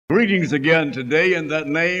Greetings again today in that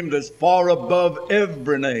name that's far above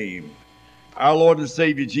every name, our Lord and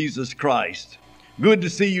Savior Jesus Christ. Good to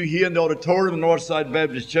see you here in the auditorium of the Northside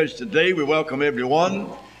Baptist Church today. We welcome everyone.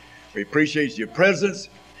 We appreciate your presence.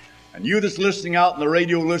 And you that's listening out in the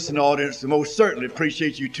radio listening audience, we most certainly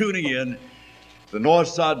appreciate you tuning in to the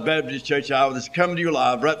Northside Baptist Church hour that's coming to you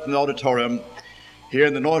live right from the auditorium here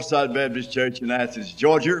in the Northside Baptist Church in Athens,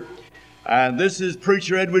 Georgia. And this is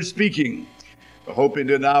Preacher Edward speaking. We're hoping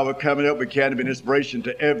that now we're coming up, we can be an inspiration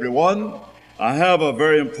to everyone. I have a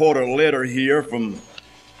very important letter here from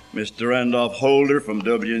Mr. Randolph Holder from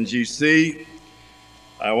WNGC.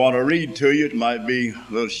 I want to read to you. It might be a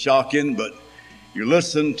little shocking, but you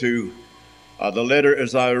listen to the letter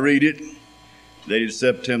as I read it, dated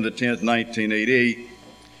September 10th, 1988.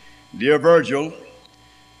 Dear Virgil,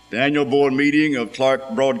 the annual board meeting of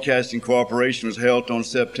Clark Broadcasting Corporation was held on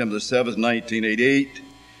September 7th, 1988.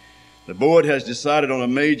 The board has decided on a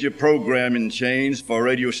major programming change for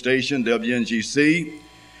radio station WNGC,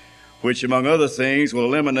 which, among other things, will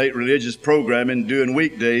eliminate religious programming during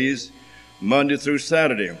weekdays, Monday through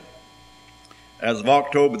Saturday. As of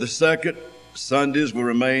October the 2nd, Sundays will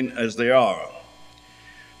remain as they are.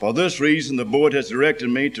 For this reason, the board has directed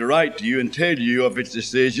me to write to you and tell you of its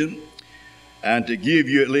decision and to give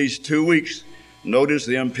you at least 2 weeks' notice of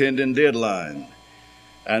the impending deadline.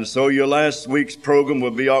 And so your last week's program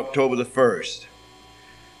will be October the 1st.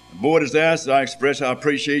 The board has asked that I express our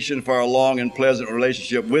appreciation for our long and pleasant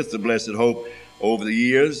relationship with the Blessed Hope over the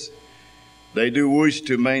years. They do wish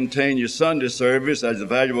to maintain your Sunday service as a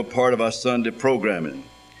valuable part of our Sunday programming.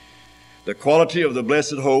 The quality of the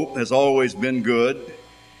Blessed Hope has always been good.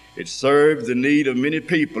 It served the need of many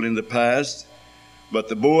people in the past, but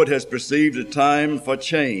the board has perceived a time for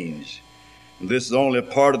change. This is only a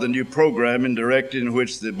part of the new programming direction in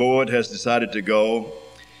which the board has decided to go.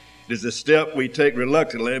 It is a step we take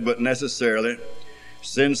reluctantly but necessarily.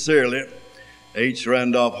 Sincerely, H.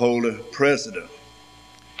 Randolph Holder, President.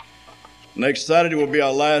 Next Saturday will be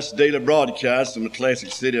our last daily broadcast from the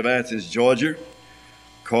classic city of Athens, Georgia,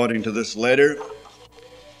 according to this letter.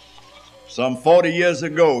 Some 40 years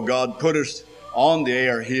ago, God put us on the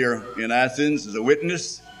air here in Athens as a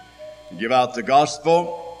witness to give out the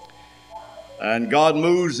gospel. And God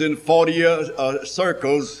moves in 40-year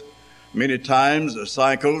circles many times, or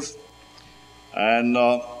cycles. And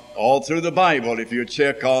all through the Bible, if you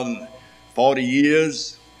check on 40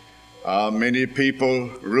 years, many people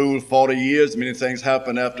rule 40 years. Many things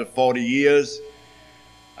happen after 40 years.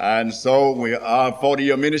 And so our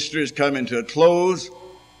 40-year ministry is coming to a close.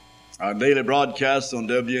 Our daily broadcasts on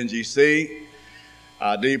WNGC.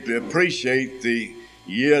 I deeply appreciate the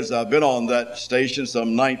years I've been on that station,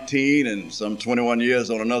 some 19 and some 21 years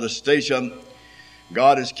on another station.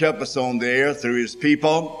 God has kept us on the air through his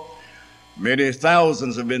people. Many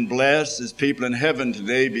thousands have been blessed as people in heaven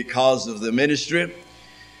today because of the ministry.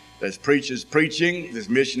 There's preachers preaching, there's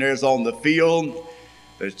missionaries on the field,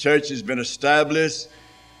 the church has been established,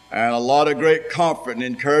 and a lot of great comfort and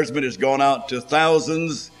encouragement has gone out to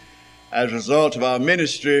thousands as a result of our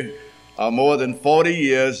ministry of more than 40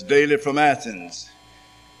 years daily from Athens.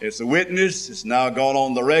 It's a witness. It's now gone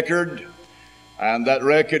on the record, and that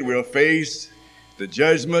record will face the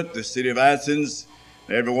judgment. The city of Athens,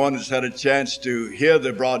 everyone that's had a chance to hear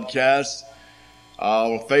the broadcast,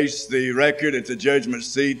 will face the record at the judgment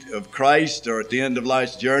seat of Christ, or at the end of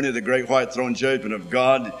life's journey, the great white throne judgment of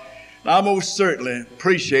God. And I most certainly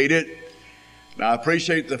appreciate it. And I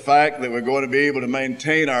appreciate the fact that we're going to be able to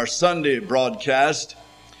maintain our Sunday broadcast.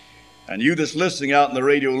 And you that's listening out in the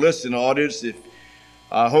radio listening audience,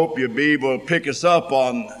 I hope you'll be able to pick us up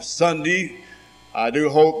on Sunday. I do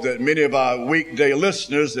hope that many of our weekday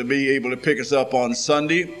listeners will be able to pick us up on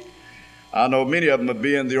Sunday. I know many of them will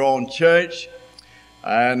be in their own church.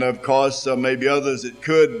 And of course, maybe others that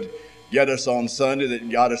could get us on Sunday that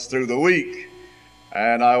got us through the week.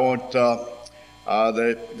 And I want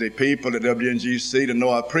the people at WNGC to know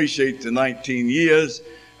I appreciate the 19 years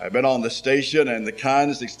I've been on the station and the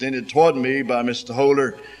kindness extended toward me by Mr.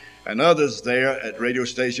 Holder and others there at radio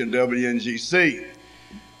station WNGC.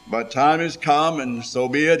 But time has come, and so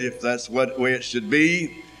be it. If that's what way it should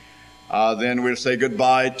be, then we'll say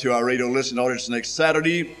goodbye to our radio listening audience next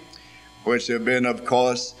Saturday, which have been, of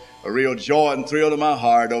course, a real joy and thrill to my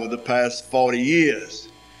heart over the past 40 years.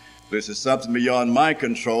 This is something beyond my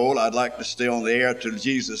control. I'd like to stay on the air till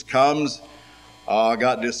Jesus comes. I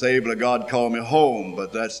got disabled, God called me home,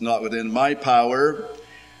 but that's not within my power.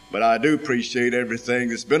 But I do appreciate everything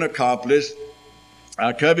that's been accomplished.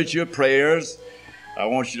 I covet your prayers. I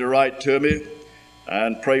want you to write to me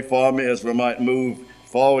and pray for me as we might move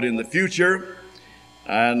forward in the future.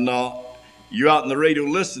 And You out in the radio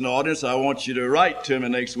listening audience, I want you to write to me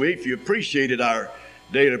next week if you appreciated our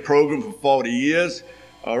daily program for 40 years.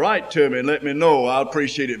 Write to me and let me know. I'll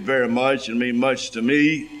appreciate it very much. It means much to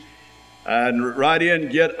me. And write in,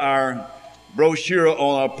 get our brochure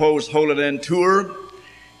on our post-Holy Land tour.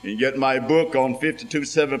 You can get my book on 52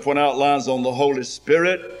 7-point outlines on the Holy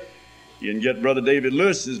Spirit. You can get Brother David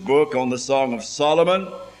Lewis's book on the Song of Solomon.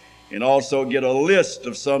 And also get a list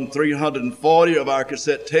of some 340 of our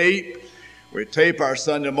cassette tape. We tape our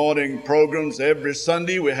Sunday morning programs every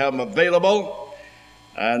Sunday. We have them available.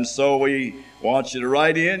 And so we want you to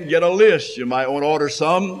write in, get a list. You might want to order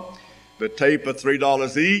some. The tape are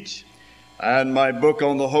 $3 each. And my book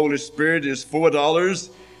on the Holy Spirit is $4.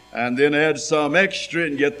 And then add some extra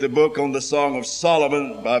and get the book on the Song of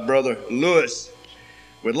Solomon by Brother Lewis.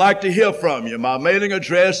 We'd like to hear from you. My mailing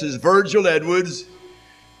address is Virgil Edwards,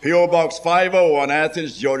 P.O. Box 501,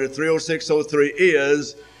 Athens, Georgia 30603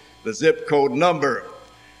 is the zip code number.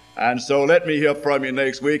 And so let me hear from you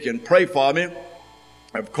next week and pray for me.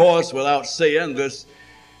 Of course, without saying, this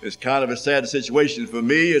is kind of a sad situation for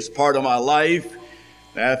me. It's part of my life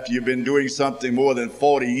after you've been doing something more than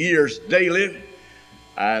 40 years daily.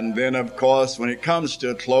 And then, of course, when it comes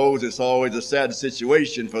to a close, it's always a sad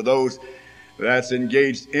situation for those that's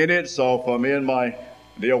engaged in it. So for me and my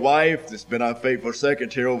dear wife, that's been our faithful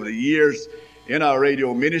secretary over the years in our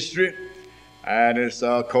radio ministry, and it's,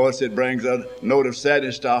 of course, it brings a note of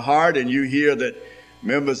sadness to our heart. And you hear that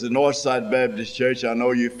members of Northside Baptist Church, I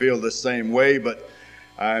know you feel the same way, but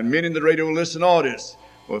many in the radio listen audience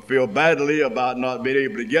will feel badly about not being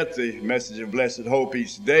able to get the message of blessed hope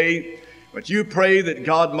each day. But you pray that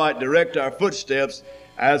God might direct our footsteps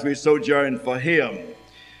as we sojourn for Him.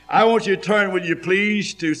 I want you to turn, will you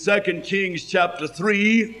please, to 2 Kings chapter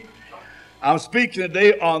 3. I'm speaking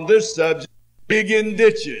today on this subject, digging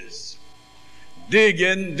ditches.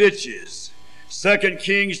 Digging ditches. 2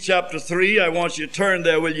 Kings chapter 3. I want you to turn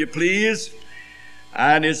there, will you please?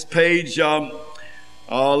 And it's page, page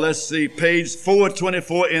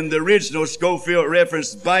 424 in the original Schofield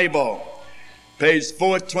Reference Bible. Page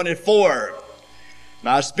 424.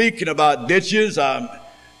 Now, speaking about ditches, I'm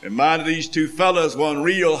reminded of these two fellows one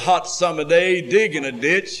real hot summer day digging a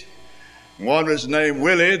ditch. One was named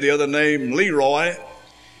Willie, the other named Leroy.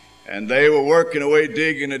 And they were working away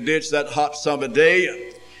digging a ditch that hot summer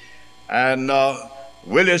day. And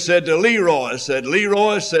Willie said to Leroy, somebody's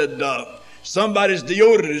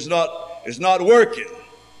deodorant is not working.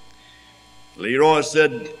 Leroy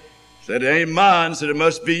said, it ain't mine. Said, it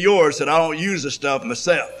must be yours. Said, I don't use the stuff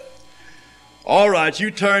myself. All right,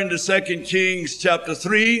 you turn to 2 Kings chapter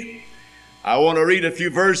 3. I want to read a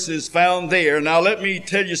few verses found there. Now let me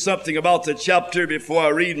tell you something about the chapter before I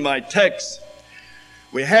read my text.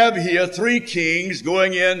 We have here 3 kings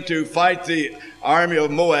going in to fight the army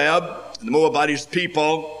of Moab, the Moabitish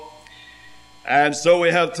people. And so we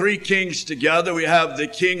have 3 kings together. We have the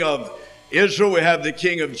king of Israel, we have the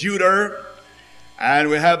king of Judah, and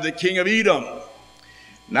we have the king of Edom.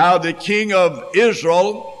 Now the king of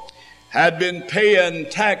Israel had been paying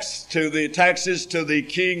taxes to the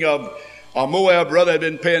king of Moab, had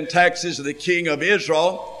been paying taxes to the king of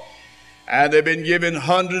Israel. And they've been given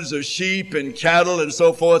hundreds of sheep and cattle and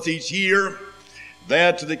so forth each year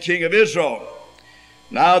there to the king of Israel.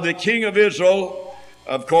 Now the king of Israel,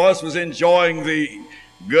 of course, was enjoying the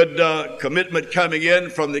good commitment coming in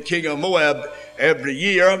from the king of Moab every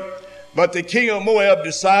year. But the king of Moab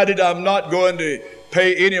decided, I'm not going to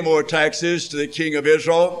pay any more taxes to the king of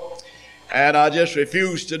Israel. And I just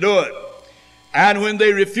refused to do it. And when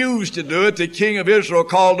they refused to do it, the king of Israel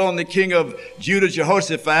called on the king of Judah,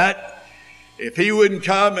 Jehoshaphat, if he wouldn't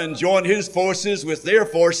come and join his forces with their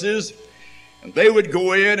forces, and they would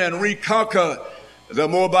go in and reconquer the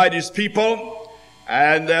Moabitish people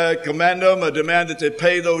and command them, demand that they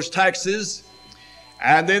pay those taxes.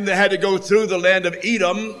 And then they had to go through the land of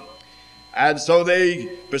Edom. And so they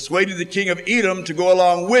persuaded the king of Edom to go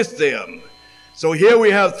along with them. So here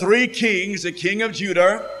we have 3 kings, the king of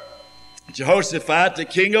Judah, Jehoshaphat, the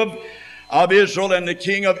king of Israel, and the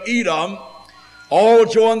king of Edom, all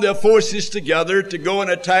joined their forces together to go and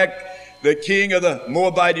attack the king of the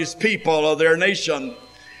Moabitish people of their nation.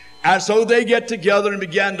 And so they get together and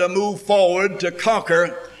began to move forward to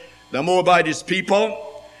conquer the Moabitish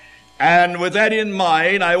people. And with that in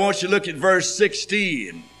mind, I want you to look at verse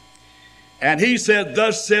 16. And he said,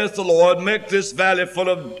 thus saith the Lord, make this valley full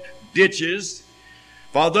of ditches.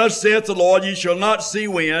 For thus saith the Lord, ye shall not see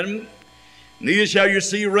wind, neither shall you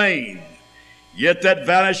see rain. Yet that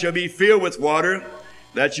valley shall be filled with water,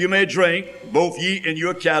 that you may drink, both ye and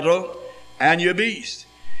your cattle and your beasts.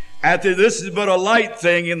 After this is but a light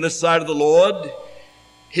thing in the sight of the Lord,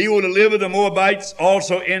 he will deliver the Moabites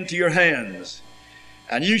also into your hands.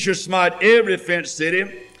 And you shall smite every fenced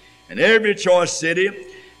city and every choice city,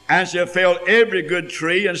 and shall fell every good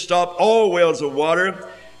tree, and stop all wells of water,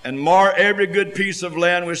 and mar every good piece of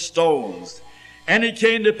land with stones. And it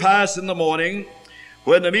came to pass in the morning,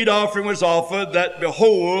 when the meat offering was offered, that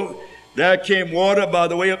behold, there came water by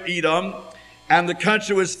the way of Edom, and the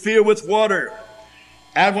country was filled with water.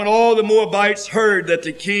 And when all the Moabites heard that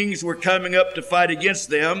the kings were coming up to fight against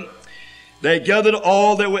them, they gathered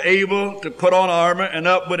all that were able to put on armor, and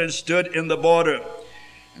upward and stood in the border.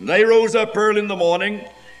 And they rose up early in the morning,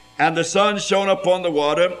 and the sun shone upon the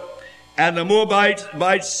water, and the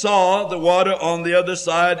Moabites saw the water on the other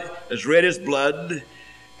side as red as blood.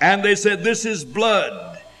 And they said, this is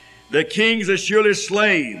blood. The kings are surely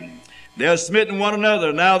slain. They have smitten one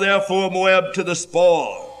another. Now therefore Moab to the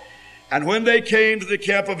spoil. And when they came to the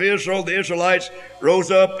camp of Israel, the Israelites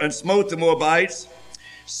rose up and smote the Moabites,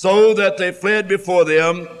 so that they fled before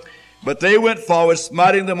them. But they went forward,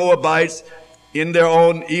 smiting the Moabites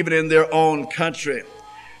even in their own country.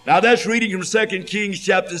 Now that's reading from 2 Kings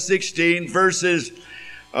chapter 16,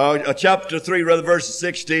 chapter 3, verses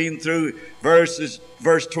 16 through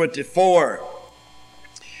verse 24.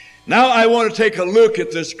 Now I want to take a look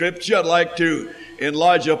at this scripture. I'd like to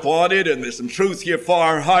enlarge upon it, and there's some truth here for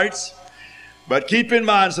our hearts. But keep in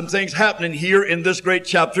mind some things happening here in this great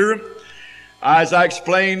chapter. As I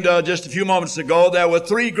explained just a few moments ago, there were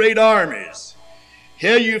three great armies.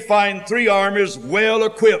 Here you find three armies well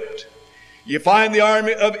equipped. You find the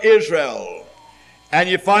army of Israel, and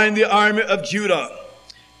you find the army of Judah,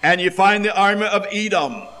 and you find the army of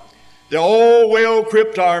Edom. They're all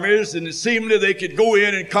well-equipped armies, and seemingly they could go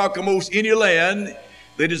in and conquer most any land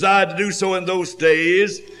they desired to do so in those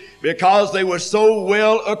days, because they were so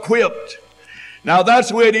well-equipped. Now that's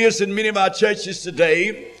the way it is in many of our churches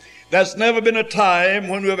today. There's never been a time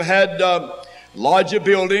when we've had larger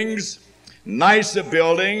buildings, nicer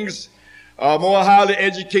buildings, more highly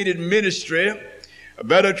educated ministry,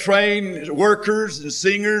 better trained workers and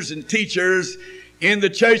singers and teachers in the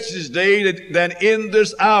churches today than in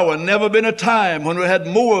this hour. Never been a time when we had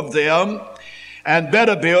more of them and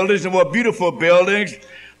better buildings and more beautiful buildings,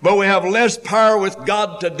 but we have less power with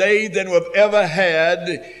God today than we've ever had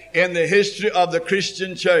in the history of the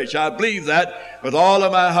Christian church. I believe that with all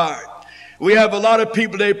of my heart. We have a lot of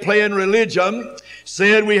people today playing religion,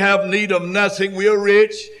 saying we have need of nothing, we are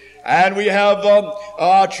rich. And we have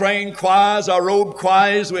our trained choirs, our robe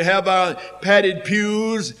choirs, we have our padded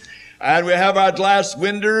pews, and we have our glass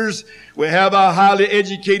windows, we have our highly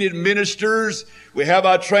educated ministers, we have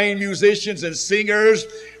our trained musicians and singers,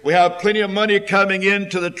 we have plenty of money coming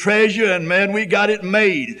into the treasure, and man, we got it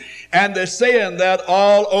made. And they're saying that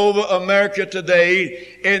all over America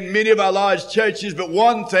today in many of our large churches, but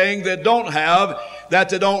one thing they don't have, that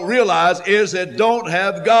they don't realize, is they don't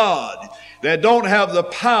have God. They don't have the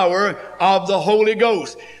power of the Holy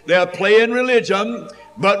Ghost. They're playing religion,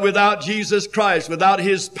 but without Jesus Christ, without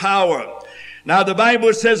His power. Now the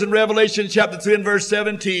Bible says in Revelation chapter 3 and verse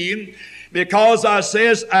 17, because thou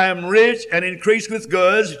sayest, I am rich and increase with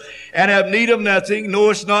goods, and have need of nothing,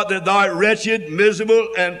 knowest not that thou art wretched, miserable,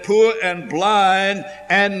 and poor, and blind,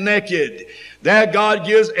 and naked. There God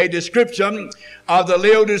gives a description of the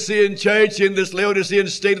Laodicean church in this Laodicean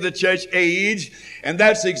state of the church age, and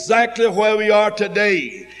that's exactly where we are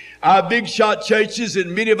today. Our big shot churches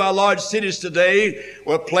in many of our large cities today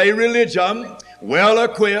will play religion, well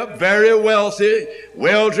equipped, very wealthy,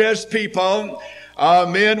 well dressed people,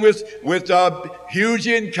 men with huge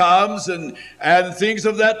incomes and things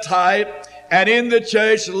of that type, and in the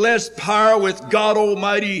church less power with God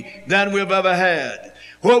Almighty than we've ever had.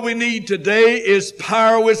 What we need today is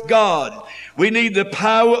power with God. We need the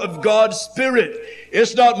power of God's Spirit.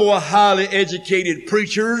 It's not more highly educated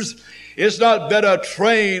preachers. It's not better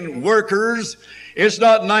trained workers. It's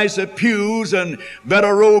not nicer pews and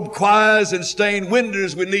better robe choirs and stained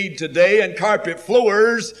windows we need today and carpet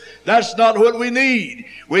floors. That's not what we need.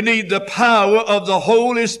 We need the power of the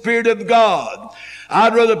Holy Spirit of God.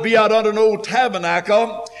 I'd rather be out under an old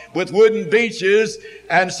tabernacle with wooden benches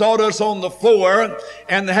and sawdust on the floor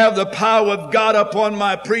and have the power of God upon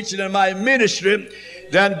my preaching and my ministry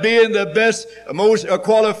than being the best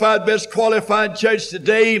qualified church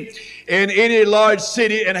today in any large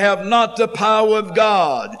city and have not the power of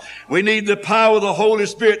God. We need the power of the Holy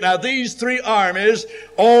Spirit. Now these three armies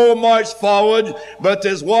all march forward, but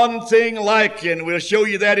there's one thing lacking. We'll show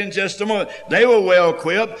you that in just a moment. They were well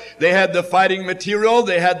equipped. They had the fighting material.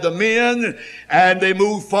 They had the men, and they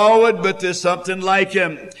moved forward, but there's something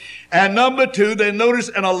lacking. And number two, they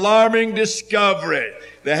noticed an alarming discovery.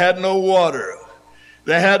 They had no water.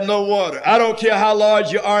 They had no water. I don't care how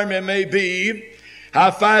large your army may be,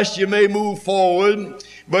 how fast you may move forward,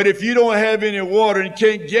 but if you don't have any water and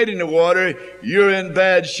can't get any water, you're in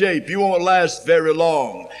bad shape. You won't last very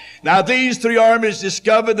long. Now, these three armies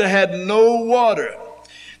discovered they had no water.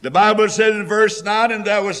 The Bible says in verse 9, and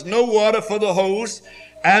there was no water for the host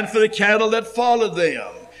and for the cattle that followed them.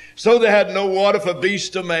 So they had no water for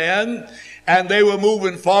beast or man, and they were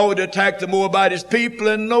moving forward to attack the Moabitess people,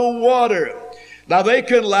 and no water. Now, they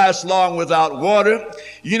couldn't last long without water.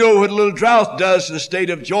 You know what a little drought does to the state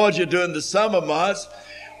of Georgia during the summer months?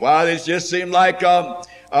 Well, it just seemed like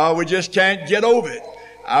we just can't get over it.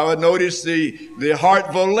 I would notice the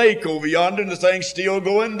Hartville Lake over yonder, and the thing's still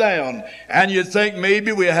going down. And you'd think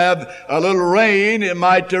maybe we have a little rain, it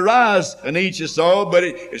might rise an inch or so, but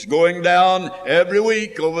it's going down every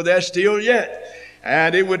week over there still yet.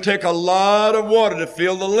 And it would take a lot of water to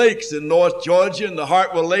fill the lakes in North Georgia and the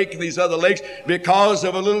Hartwell Lake and these other lakes because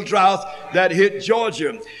of a little drought that hit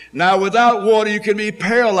Georgia. Now, without water, you can be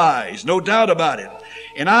paralyzed, no doubt about it.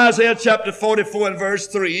 In Isaiah chapter 44 and verse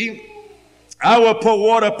 3, I will pour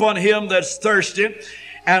water upon him that's thirsty,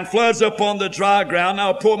 and floods upon the dry ground.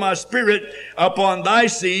 I'll pour my spirit upon thy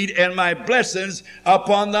seed, and my blessings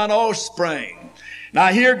upon thine offspring. Now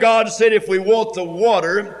here God said if we want the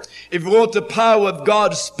water, if we want the power of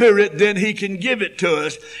God's Spirit, then He can give it to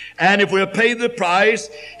us. And if we'll pay the price,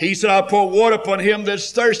 He said, I'll pour water upon him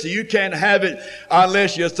that's thirsty. You can't have it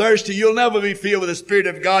unless you're thirsty. You'll never be filled with the Spirit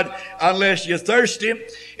of God unless you're thirsty.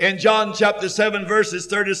 In John chapter 7, verses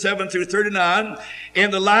 37 through 39, in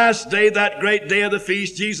the last day, that great day of the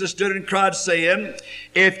feast, Jesus stood and cried, saying,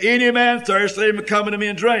 if any man thirst, let him come unto me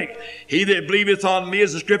and drink. He that believeth on me,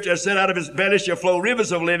 as the scripture has said, out of his belly shall flow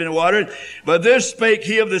rivers of living water. But this spake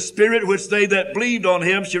he of the Spirit, which they that believed on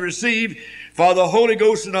him should receive. For the Holy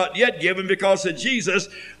Ghost is not yet given, because that Jesus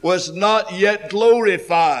was not yet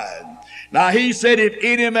glorified. Now he said, if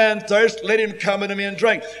any man thirst, let him come unto me and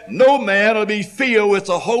drink. No man will be filled with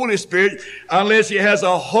the Holy Spirit unless he has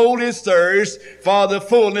a holy thirst for the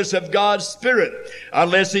fullness of God's Spirit.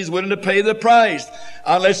 Unless he's willing to pay the price.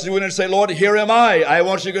 Unless he's willing to say, Lord, here am I. I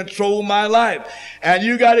want you to control my life. And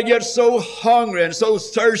you got to get so hungry and so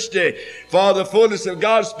thirsty for the fullness of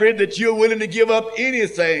God's Spirit that you're willing to give up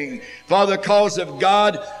anything for the cause of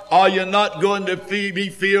God, or you're not going to be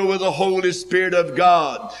filled with the Holy Spirit of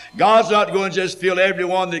God. God's not going to just fill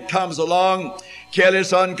everyone that comes along,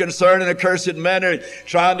 careless, unconcerned, in a cursed manner,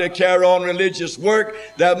 trying to carry on religious work.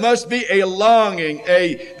 There must be a longing,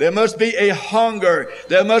 there must be a hunger,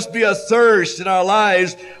 there must be a thirst in our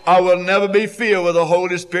lives, or we'll never be filled with the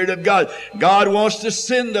Holy Spirit of God. God wants to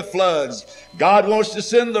send the floods. God wants to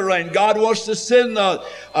send the rain. God wants to send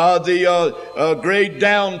the great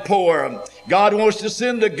downpour. God wants to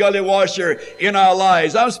send the gully washer in our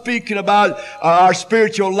lives. I'm speaking about our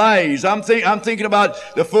spiritual lives. I'm thinking about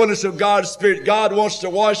the fullness of God's Spirit. God wants to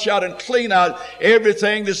wash out and clean out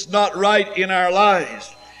everything that's not right in our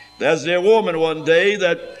lives. There's a woman one day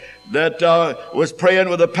that was praying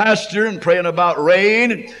with a pastor and praying about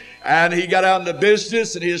rain. And he got out into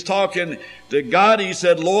business and he was talking to God. He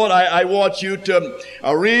said, Lord, I want you to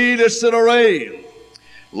really send a rain.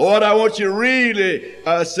 Lord, I want you to really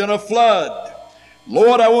send a flood.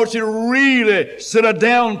 Lord, I want you to really send a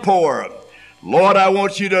downpour. Lord, I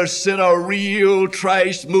want you to send a real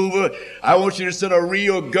trash mover. I want you to send a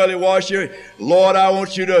real gully washer. Lord, I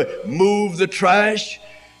want you to move the trash.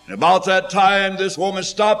 And about that time, this woman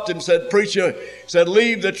stopped and said, preacher, said,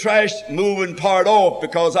 leave the trash moving part off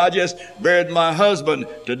because I just buried my husband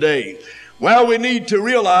today. Well, we need to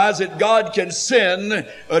realize that God can send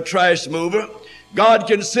a trash mover. God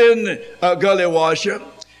can send a gully washer.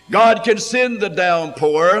 God can send the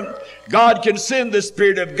downpour. God can send the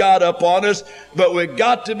Spirit of God upon us, but we've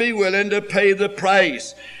got to be willing to pay the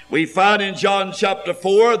price. We find in John chapter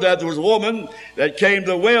 4 that there was a woman that came to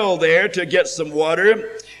the well there to get some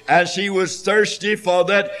water, and she was thirsty for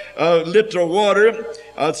that literal water.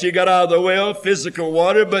 She got out of the well, physical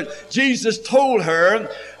water, but Jesus told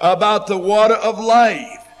her about the water of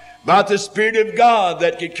life, about the Spirit of God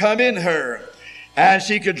that could come in her, and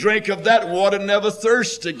she could drink of that water and never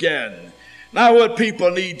thirst again. Now what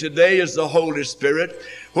people need today is the Holy Spirit.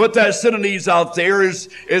 What that sinner needs out there is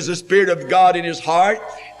the Spirit of God in his heart.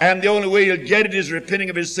 And the only way he'll get it is repenting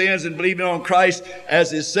of his sins and believing on Christ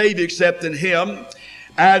as his Savior, accepting him.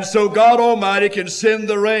 And so God Almighty can send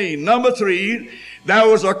the rain. Number 3, there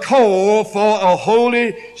was a call for a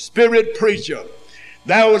Holy Spirit preacher.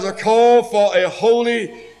 There was a call for a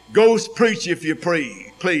Holy Ghost preacher, if you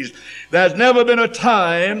please. There's never been a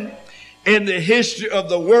time in the history of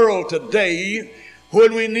the world today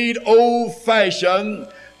when we need old-fashioned,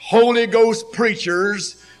 Holy Ghost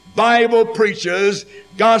preachers, Bible preachers,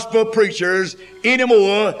 gospel preachers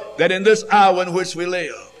anymore than in this hour in which we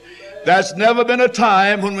live. There's never been a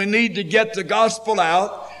time when we need to get the gospel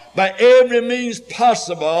out by every means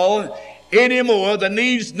possible anymore. The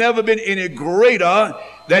need's never been any greater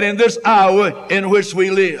than in this hour in which we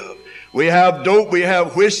live. We have dope, we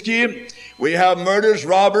have whiskey, we have murders,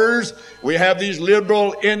 robbers, we have these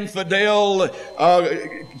liberal, infidel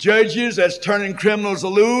judges that's turning criminals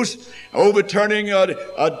loose, overturning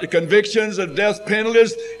convictions of death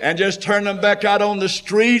penalties and just turn them back out on the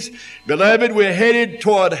streets. Beloved, we're headed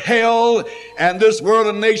toward hell, and this world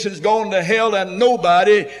and nation's going to hell, and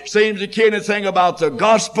nobody seems to care anything about the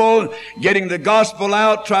gospel, getting the gospel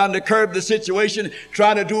out, trying to curb the situation,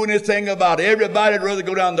 trying to do anything about it. Everybody'd rather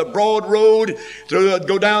go down the broad road,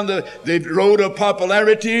 go down the road of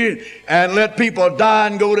popularity, and let people die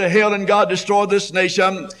and go to hell and God destroy this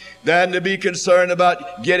nation, than to be concerned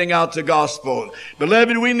about getting out the gospel.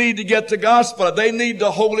 Beloved, we need to get the gospel. They need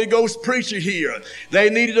the Holy Ghost preacher here.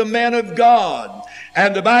 They needed a man of God.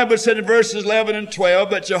 And the Bible said in verses 11 and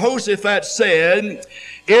 12, but Jehoshaphat said,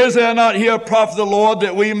 is there not here a prophet of the Lord,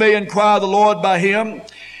 that we may inquire the Lord by him?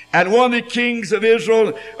 And one of the kings of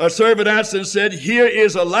Israel, a servant answered and said, here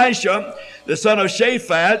is Elisha, the son of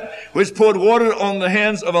Shaphat, which poured water on the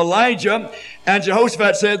hands of Elijah. And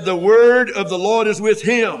Jehoshaphat said, the word of the Lord is with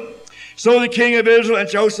him. So the king of Israel and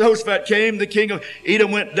Jehoshaphat came. The king of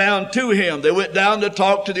Edom went down to him. They went down to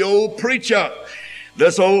talk to the old preacher.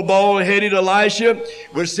 This old bald-headed Elisha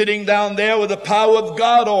was sitting down there with the power of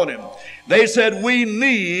God on him. They said, we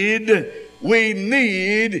need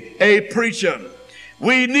a preacher.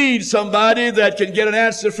 We need somebody that can get an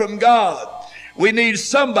answer from God. We need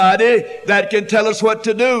somebody that can tell us what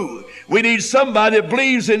to do. We need somebody that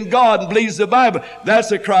believes in God and believes the Bible. That's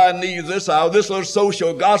the crying need of this hour. This little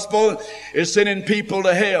social gospel is sending people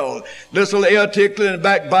to hell. This little air tickling and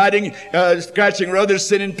backbiting, scratching rather, is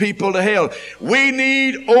sending people to hell. We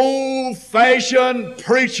need old-fashioned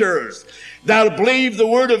preachers that'll believe the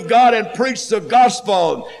Word of God and preach the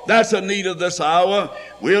gospel. That's the need of this hour.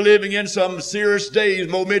 We're living in some serious days,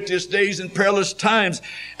 momentous days, and perilous times,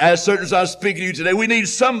 as certain as I'm speaking to you today. We need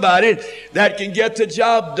somebody that can get the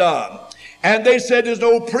job done. And they said there's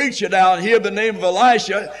no preacher down here by the name of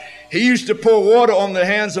Elisha. He used to pour water on the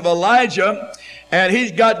hands of Elijah, and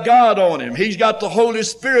he's got God on him. He's got the Holy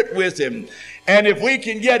Spirit with him. And if we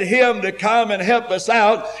can get him to come and help us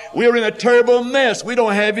out, we're in a terrible mess. We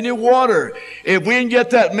don't have any water. If we can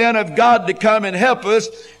get that man of God to come and help us,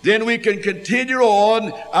 then we can continue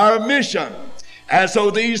on our mission. And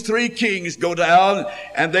so these three kings go down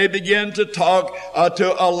and they begin to talk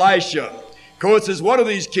to Elisha. Of course, as one of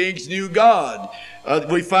these kings knew God.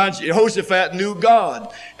 We find Jehoshaphat knew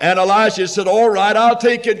God. And Elisha said, all right, I'll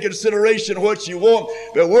take in consideration what you want,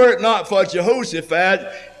 but were it not for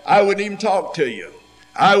Jehoshaphat, I wouldn't even talk to you.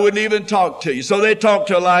 I wouldn't even talk to you. So they talked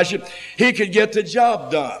to Elisha. He could get the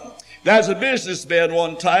job done. There's a businessman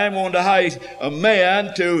one time wanted to hire a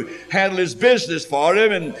man to handle his business for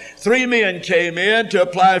him, and 3 men came in to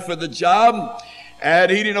apply for the job, and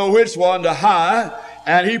he didn't know which one to hire,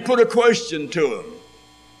 and he put a question to him.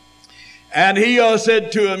 And he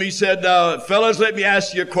said to him, he said, fellas, let me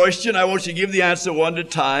ask you a question. I want you to give the answer one at a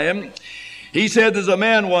time. He said there's a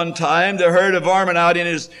man one time that heard a varmint out in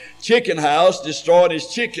his chicken house, destroying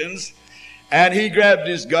his chickens, and he grabbed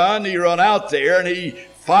his gun, he run out there, and he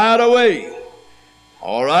fired away.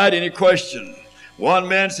 All right, any question? One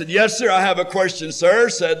man said, yes, sir, I have a question, sir.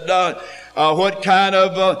 Said, what kind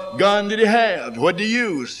of gun did he have? What did he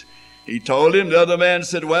use? He told him. The other man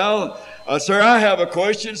said, well, sir, I have a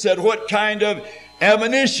question. Said, what kind of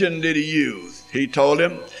ammunition did he use? He told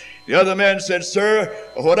him. The other man said, sir,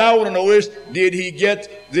 what I want to know is, did he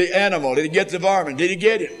get the animal? Did he get the varmint? Did he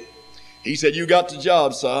get him? He said, you got the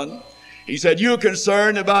job, son. He said, you're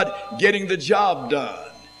concerned about getting the job done.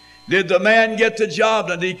 Did the man get the job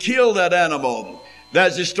done? Did he kill that animal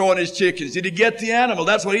that's destroying his chickens? Did he get the animal?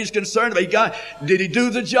 That's what he's concerned about. Did he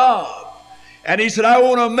do the job? And he said, I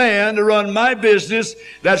want a man to run my business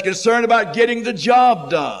that's concerned about getting the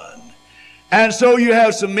job done. And so you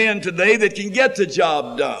have some men today that can get the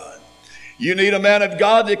job done. You need a man of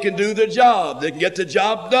God that can do the job, that can get the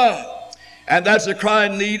job done. And that's the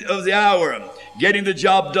crying need of the hour, getting the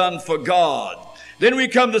job done for God. Then we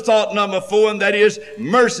come to thought number 4, and that is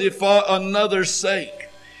mercy for another's sake.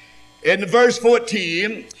 In verse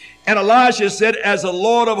 14, and Elisha said, as the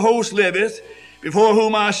Lord of hosts liveth, before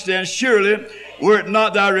whom I stand, surely, were it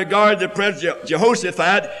not that I regard the present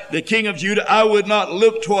Jehoshaphat, the king of Judah, I would not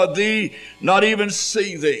look toward thee, not even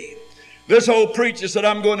see thee. This old preacher said,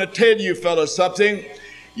 I'm going to tell you fellas something.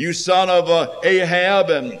 you son of Ahab,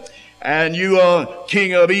 and you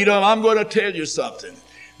king of Edom, I'm going to tell you something.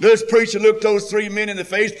 This preacher looked those three men in the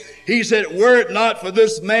face. He said, were it not for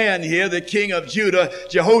this man here, the king of Judah,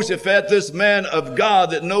 Jehoshaphat, this man of God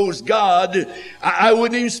that knows God, I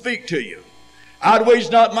wouldn't even speak to you. I'd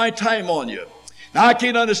waste not my time on you. Now, I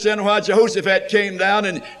can't understand why Jehoshaphat came down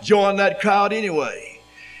and joined that crowd anyway.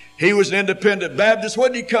 He was an independent Baptist.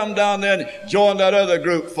 What did he come down there and join that other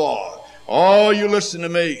group for? Oh, you listen to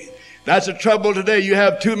me. That's the trouble today. You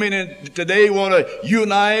have too many today want to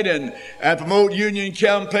unite and promote union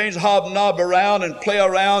campaigns, hobnob around and play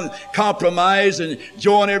around, compromise and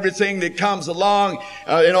join everything that comes along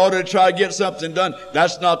in order to try to get something done.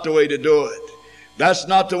 That's not the way to do it. That's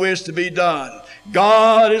not the way it's to be done.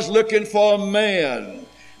 God is looking for a man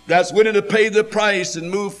that's willing to pay the price and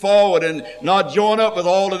move forward and not join up with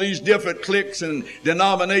all of these different cliques and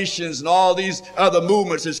denominations and all these other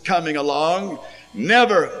movements that's coming along.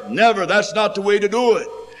 Never, never. That's not the way to do it.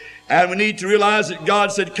 And we need to realize that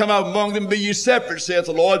God said, come out among them, be ye separate, saith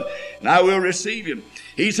the Lord, and I will receive you.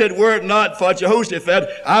 He said, were it not for Jehoshaphat,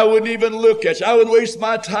 I wouldn't even look at you. I wouldn't waste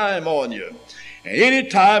my time on you. And any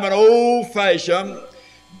time an old-fashioned,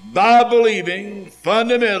 Bible-believing,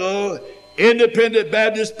 fundamental, independent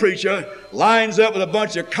Baptist preacher lines up with a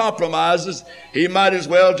bunch of compromises, he might as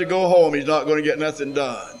well to go home. He's not going to get nothing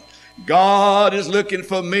done. God is looking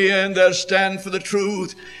for men that stand for the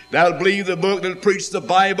truth, that'll believe the book, that'll preach the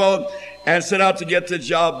Bible, and set out to get the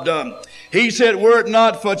job done. He said, were it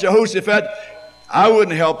not for Jehoshaphat, I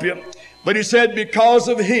wouldn't help you. But he said, because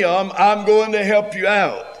of him, I'm going to help you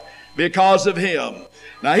out. Because of him.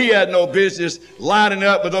 Now, he had no business lining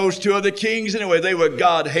up with those two other kings anyway. They were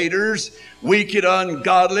God haters, wicked,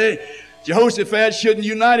 ungodly. Jehoshaphat shouldn't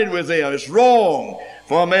united with them. It's wrong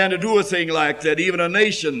for a man to do a thing like that, even a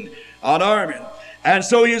nation, an army. And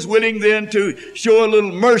so he is willing then to show a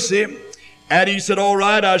little mercy. And he said, all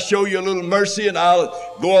right, I'll show you a little mercy and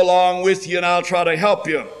I'll go along with you and I'll try to help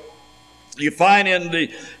you. You find in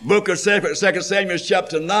the book of 2 Samuel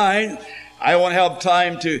chapter 9, I won't have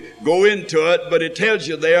time to go into it, but it tells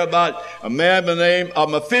you there about a man by the name of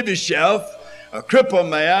Mephibosheth, a crippled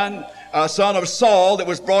man, a son of Saul that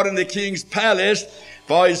was brought into the king's palace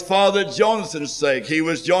for his father Jonathan's sake. He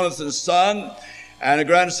was Jonathan's son and a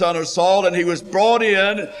grandson of Saul, and he was brought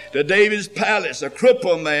in to David's palace, a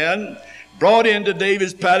crippled man, brought into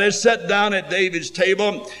David's palace, sat down at David's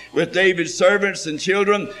table with David's servants and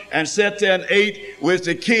children, and sat there and ate with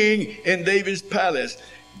the king in David's palace.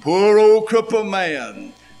 Poor old crippled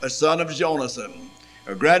man, a son of Jonathan,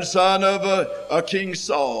 a grandson of King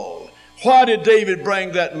Saul. Why did David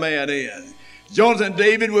bring that man in? Jonathan and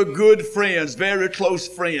David were good friends, very close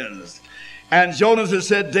friends. And Jonathan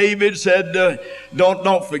said, David said,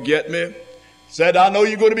 don't forget me. Said, I know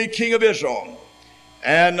you're going to be king of Israel.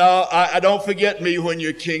 And I don't forget me when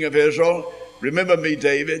you're king of Israel. Remember me,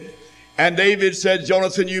 David. And David said,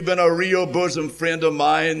 Jonathan, you've been a real bosom friend of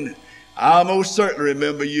mine. I most certainly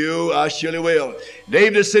remember you. I surely will.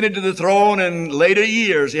 David ascended to the throne in later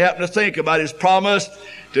years. He happened to think about his promise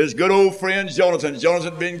to his good old friend Jonathan.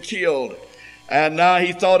 Jonathan had been killed. And now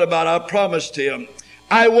he thought about, I promised him.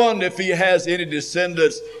 I wonder if he has any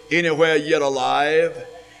descendants anywhere yet alive.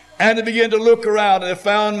 And they began to look around and they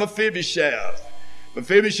found Mephibosheth.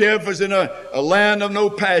 Mephibosheth was in a land of no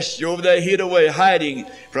pasture over there, hid away, hiding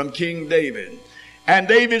from King David. And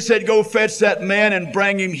David said, go fetch that man and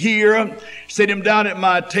bring him here. Sit him down at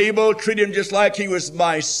my table. Treat him just like he was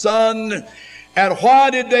my son. And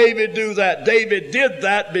why did David do that? David did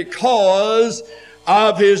that because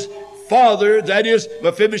of his father, that is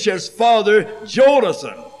Mephibosheth's father,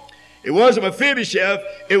 Jonathan. It wasn't Mephibosheth,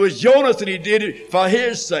 it was Jonathan. He did it for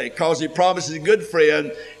his sake because he promised his good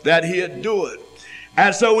friend that he'd do it.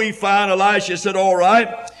 And so we find Elisha said, all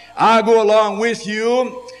right, I'll go along with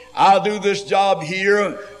you. I'll do this job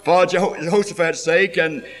here for Jehoshaphat's sake,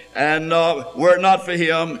 and were it not for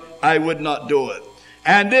him, I would not do it.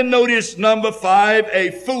 And then notice number 5,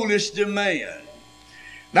 a foolish demand.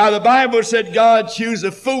 Now the Bible said God chose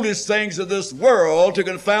the foolish things of this world to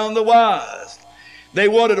confound the wise. They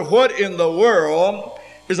wondered, what in the world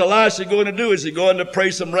is Elisha going to do? Is he going to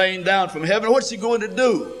pray some rain down from heaven? What's he going to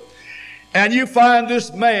do? And you find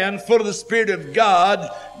this man, full of the Spirit of God,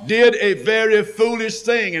 did a very foolish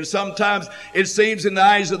thing. And sometimes it seems in the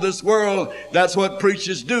eyes of this world, that's what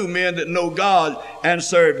preachers do, men that know God and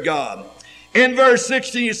serve God. In verse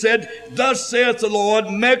 16 he said, thus saith the Lord,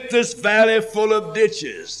 make this valley full of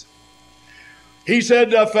ditches. He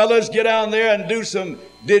said, fellas, get down there and do some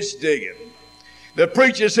ditch digging. The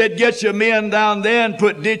preacher said, get your men down there and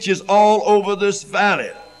put ditches all over this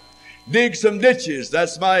valley. dig some ditches.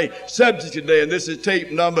 That's my subject today, and this is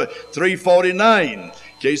tape number 349, in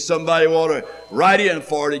case somebody want to write in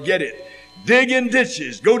for it to get it. Digging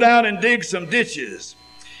ditches. Go down and dig some ditches.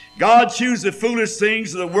 God chooses the foolish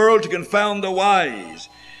things of the world to confound the wise.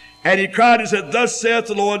 And he cried and said, thus saith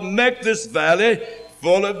the Lord, make this valley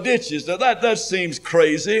full of ditches. Now that seems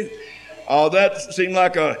crazy. That seemed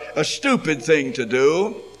like a stupid thing to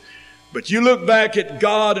do. But you look back at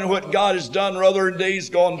God and what God has done rather in days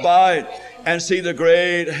gone by and see the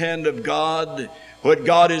great hand of God, what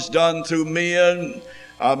God has done through men.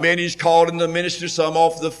 Men he's called in the ministry, some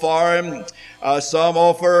off the farm, some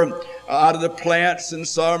offer out of the plants, and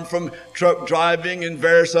some from truck driving and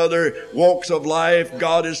various other walks of life.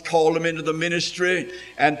 God has called them into the ministry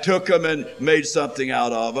and took them and made something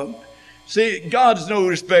out of them. See, God's no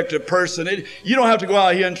respecter of person. You don't have to go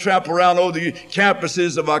out here and tramp around over the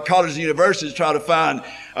campuses of our colleges and universities to try to find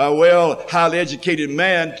a well, highly educated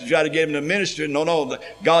man to try to get him to ministry. No,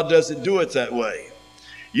 God doesn't do it that way.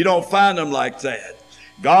 You don't find them like that.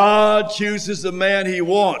 God chooses the man he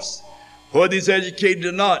wants. Whether he's educated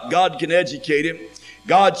or not, God can educate him.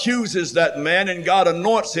 God chooses that man, and God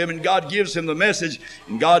anoints him, and God gives him the message,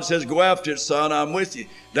 and God says, go after it, son, I'm with you.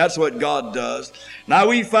 That's what God does. Now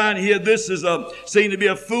we find here this is seen to be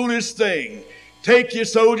a foolish thing. Take your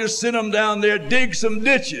soldiers, send them down there, dig some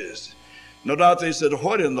ditches. No doubt they said,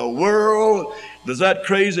 what in the world does that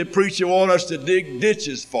crazy preacher want us to dig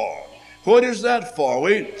ditches for? What is that for?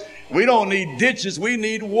 We don't need ditches, we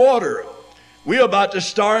need water. We're about to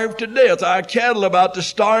starve to death. Our cattle are about to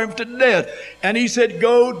starve to death. And he said,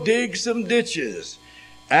 go dig some ditches.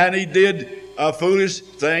 And he did a foolish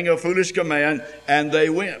thing, a foolish command, and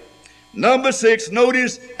they went. Number 6,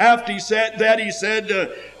 notice after he said that, he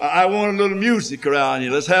said, I want a little music around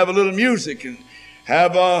here. Let's have a little music and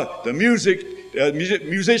have the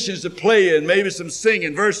musicians to play and maybe some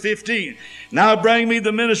singing. Verse 15, now bring me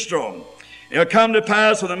the minstrel. It'll come to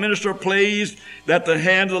pass when the minister plays that the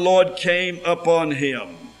hand of the Lord came upon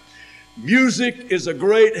him. Music is a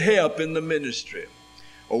great help in the ministry,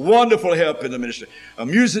 a wonderful help in the ministry. A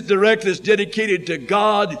music director that's dedicated to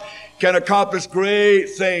God can accomplish great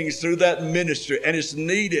things through that ministry, and it's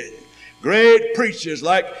needed. Great preachers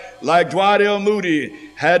like Dwight L. Moody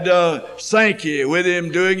had Sankey with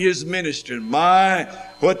him doing his ministry. My,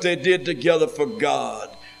 what they did together for God.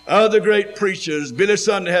 Other great preachers, Billy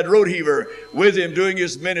Sunday had Roadheaver with him doing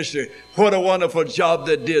his ministry. What a wonderful job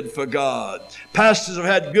they did for God. Pastors have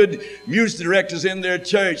had good music directors in their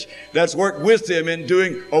church that's worked with them in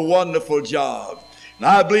doing a wonderful job. And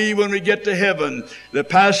I believe when we get to heaven, the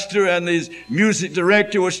pastor and his music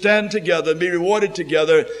director will stand together and be rewarded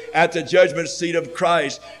together at the judgment seat of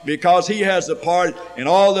Christ, because he has a part in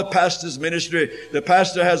all the pastor's ministry. The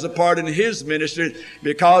pastor has a part in his ministry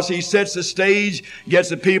because he sets the stage, gets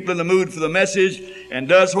the people in the mood for the message, and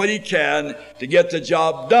does what he can to get the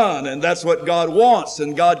job done. And that's what God wants,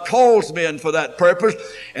 and God calls men for that purpose,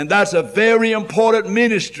 and that's a very important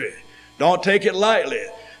ministry. Don't take it lightly.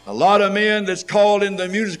 A lot of men that's called in the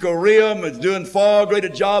musical realm is doing far greater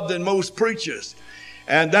job than most preachers.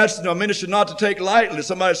 And that's a ministry not to take lightly.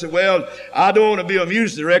 Somebody said, well, I don't want to be a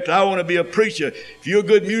music director. I want to be a preacher. If you're a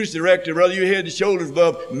good music director, brother, you're head and shoulders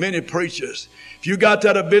above many preachers. If you got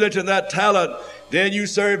that ability and that talent, then you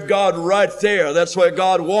serve God right there. That's where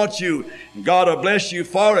God wants you. And God will bless you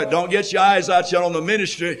for it. Don't get your eyes out yet on the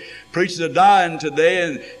ministry. Preachers are dying today,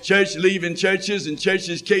 and church leaving churches and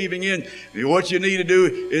churches caving in. And what you need to do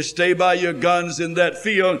is stay by your guns in that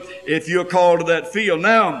field if you're called to that field.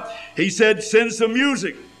 Now, he said, send some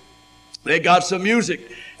music. They got some music,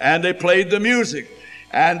 and they played the music.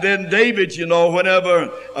 And then David, you know,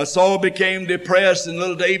 whenever Saul became depressed, and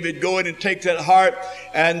little David go in and take that harp,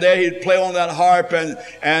 and there he'd play on that harp,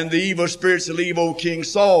 and the evil spirits would leave old King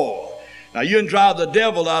Saul. Now, you can drive the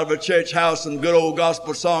devil out of a church house, some good old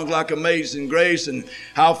gospel songs like Amazing Grace and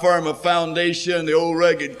How Firm a Foundation, the Old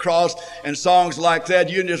Rugged Cross, and songs like that.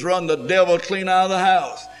 You can just run the devil clean out of the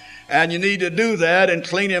house. And you need to do that and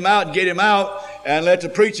clean him out, get him out, and let the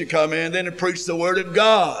preacher come in, then to preach the Word of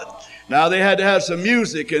God. Now, they had to have some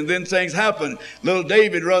music, and then things happened. Little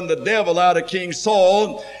David run the devil out of King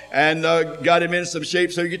Saul and got him in some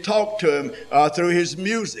shape so he could talk to him through his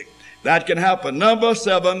music. That can happen. Number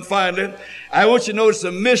 7, finally, I want you to notice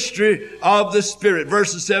the mystery of the Spirit.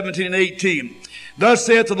 Verses 17 and 18. Thus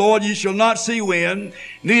saith the Lord, ye shall not see wind,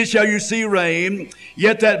 neither shall you see rain,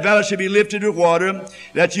 yet that valley shall be lifted with water,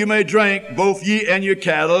 that you may drink, both ye and your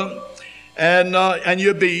cattle, and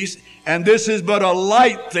your beasts. And this is but a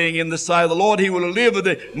light thing in the sight of the Lord. He will deliver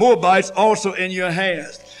the Moabites also in your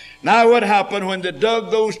hands. Now what happened when they dug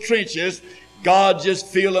those trenches? God just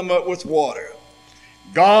filled them up with water.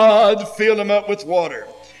 God filled them up with water.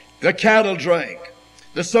 The cattle drank.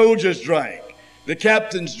 The soldiers drank. The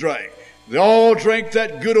captains drank. They all drank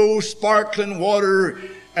that good old sparkling water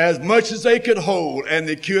as much as they could hold, and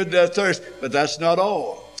they cured their thirst. But that's not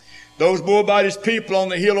all. Those Moabitish people on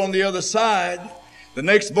the hill on the other side, the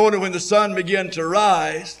next morning when the sun began to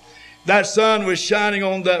rise, that sun was shining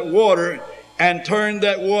on that water and turned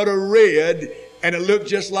that water red, and it looked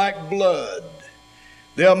just like blood.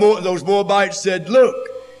 Those Moabites said, look,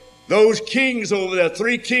 those kings over there,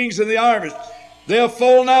 3 kings in the armies, they're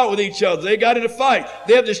falling out with each other. They got in a fight.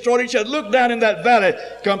 They have destroyed each other. Look down in that valley,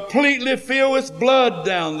 completely filled with blood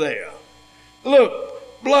down there.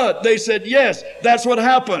 Look, blood. They said, yes, that's what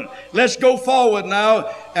happened. Let's go forward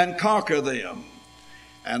now and conquer them.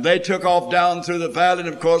 And they took off down through the valley. And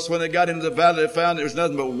of course, when they got into the valley, they found there was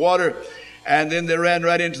nothing but water. And then they ran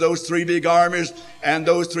right into those 3 big armies. And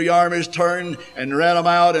those 3 armies turned and ran them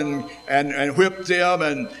out and whipped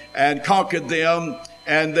them and conquered them.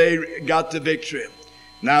 And they got the victory.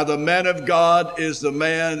 Now the man of God is the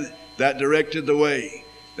man that directed the way.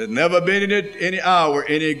 There's never been in it any hour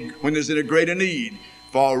when there's in a greater need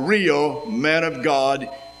for a real man of God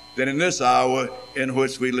than in this hour in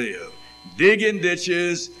which we live. Digging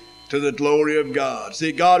ditches to the glory of God.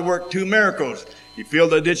 See, God worked 2 miracles. He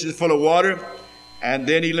filled the ditches full of water, and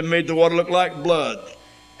then he made the water look like blood.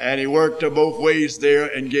 And he worked both ways there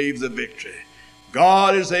and gave the victory.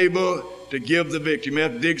 God is able to give the victory. You may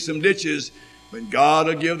have to dig some ditches, but God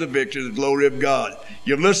will give the victory, the glory of God.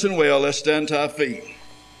 You've listened well. Let's stand to our feet.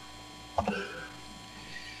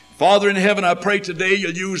 Father in heaven, I pray today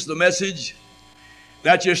you'll use the message,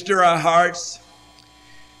 that you stir our hearts.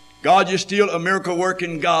 God, you're still a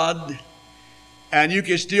miracle-working God, and you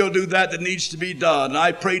can still do that needs to be done.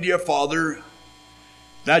 I pray, dear Father,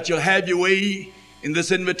 that you'll have your way in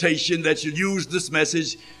this invitation, that you'll use this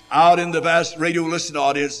message out in the vast radio listening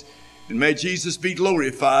audience. And may Jesus be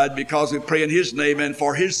glorified, because we pray in his name and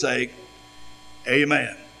for his sake.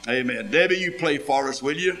 Amen. Amen. Debbie, you play for us,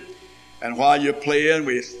 will you? And while you're playing,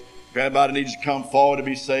 if anybody needs to come forward to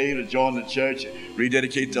be saved, to join the church,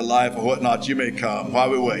 rededicate their life or whatnot, you may come while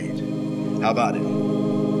we wait. How about it?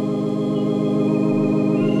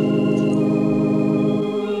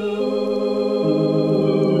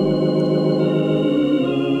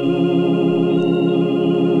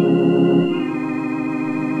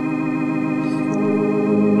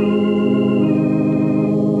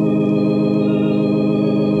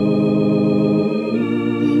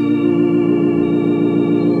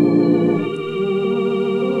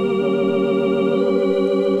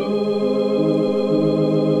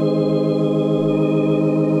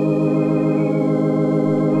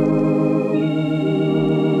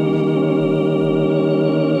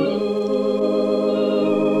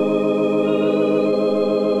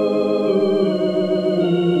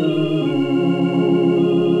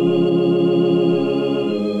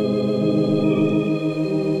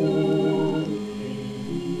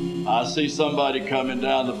 See somebody coming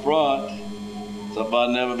down the front.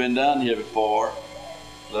 Somebody never been down here before.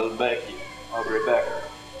 Little Becky or Rebecca.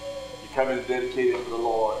 You coming to dedicate it to the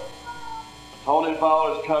Lord. Tony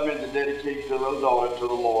Fowler is coming to dedicate your little daughter to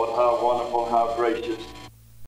the Lord. How wonderful, how gracious.